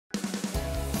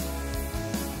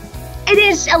It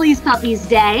is Shelley's Puppies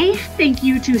Day. Thank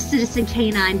you to Citizen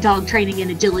Canine Dog Training and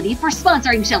Agility for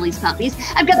sponsoring Shelley's Puppies.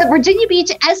 I've got the Virginia Beach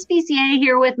SPCA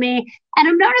here with me, and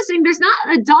I'm noticing there's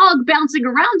not a dog bouncing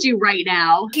around you right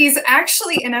now. He's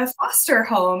actually in a foster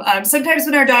home. Sometimes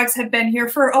when our dogs have been here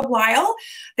for a while,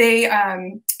 they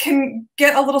can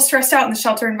get a little stressed out in the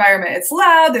shelter environment. It's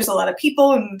loud, there's a lot of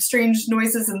people and strange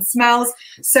noises and smells.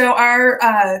 So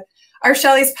our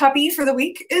Shelley's puppy for the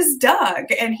week is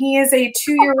Doug, and he is a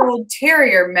 2-year-old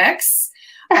Terrier mix.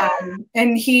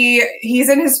 And he's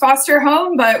in his foster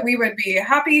home, but we would be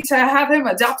happy to have him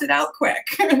adopted out quick.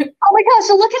 Oh my gosh,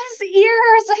 look at his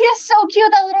ears. He is so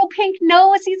cute, that little pink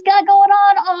nose he's got going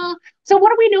on. So what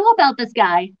do we know about this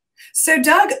guy? So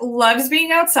Doug loves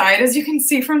being outside, as you can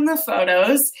see from the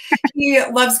photos. He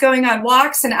loves going on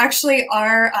walks, and actually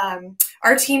our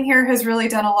team here has really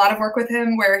done a lot of work with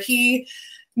him where he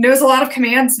knows a lot of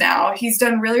commands now. He's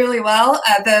done really, really well.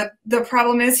 The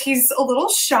problem is he's a little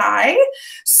shy.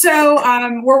 So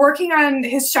we're working on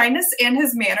his shyness and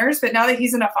his manners, but now that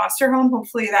he's in a foster home,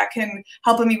 hopefully that can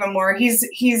help him even more.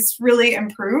 He's really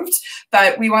improved,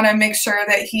 but we want to make sure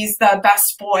that he's the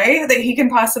best boy that he can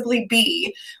possibly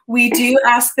be. We do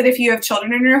ask that if you have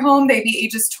children in your home, they be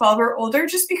ages 12 or older,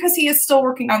 just because he is still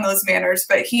working on those manners,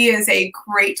 but he is a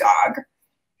great dog.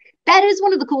 That is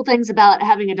one of the cool things about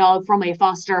having a dog from a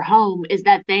foster home, is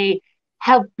that they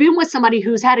have been with somebody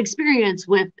who's had experience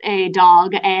with a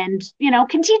dog and, you know,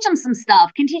 can teach them some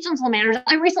stuff, can teach them some manners.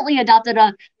 I recently adopted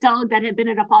a dog that had been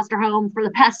in a foster home for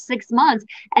the past 6 months,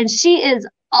 and she is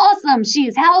awesome.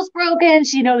 She's housebroken.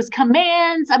 She knows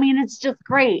commands. I mean, it's just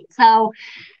great. So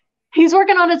he's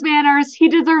working on his manners. He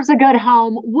deserves a good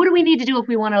home. What do we need to do if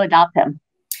we want to adopt him?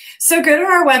 So go to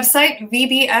our website,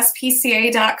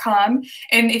 VBSPCA.com,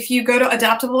 and if you go to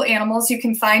adoptable animals, you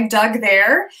can find Doug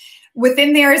there.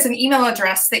 Within there is an email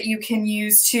address that you can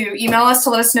use to email us to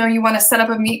let us know you want to set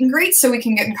up a meet and greet so we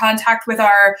can get in contact with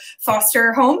our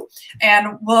foster home,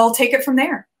 and we'll take it from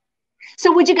there.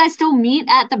 So would you guys still meet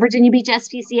at the Virginia Beach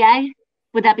SPCA?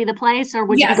 Would that be the place, or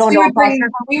would you go into a foster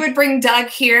home? We would bring Doug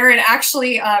here, and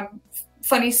actually,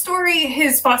 funny story,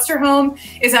 his foster home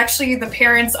is actually the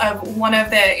parents of one of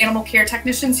the animal care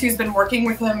technicians who's been working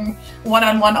with him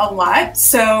one-on-one a lot.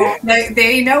 So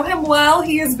they know him well.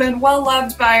 He has been well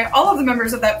loved by all of the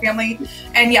members of that family.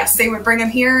 And yes, they would bring him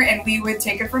here and we would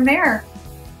take it from there.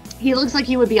 He looks like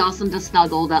he would be awesome to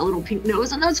snuggle, that little pink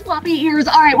nose and those floppy ears.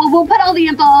 All right, well, we'll put all the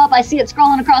info up. I see it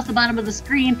scrolling across the bottom of the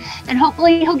screen, and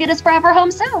hopefully he'll get his forever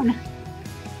home soon.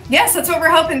 Yes, that's what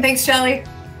we're hoping. Thanks, Shelley.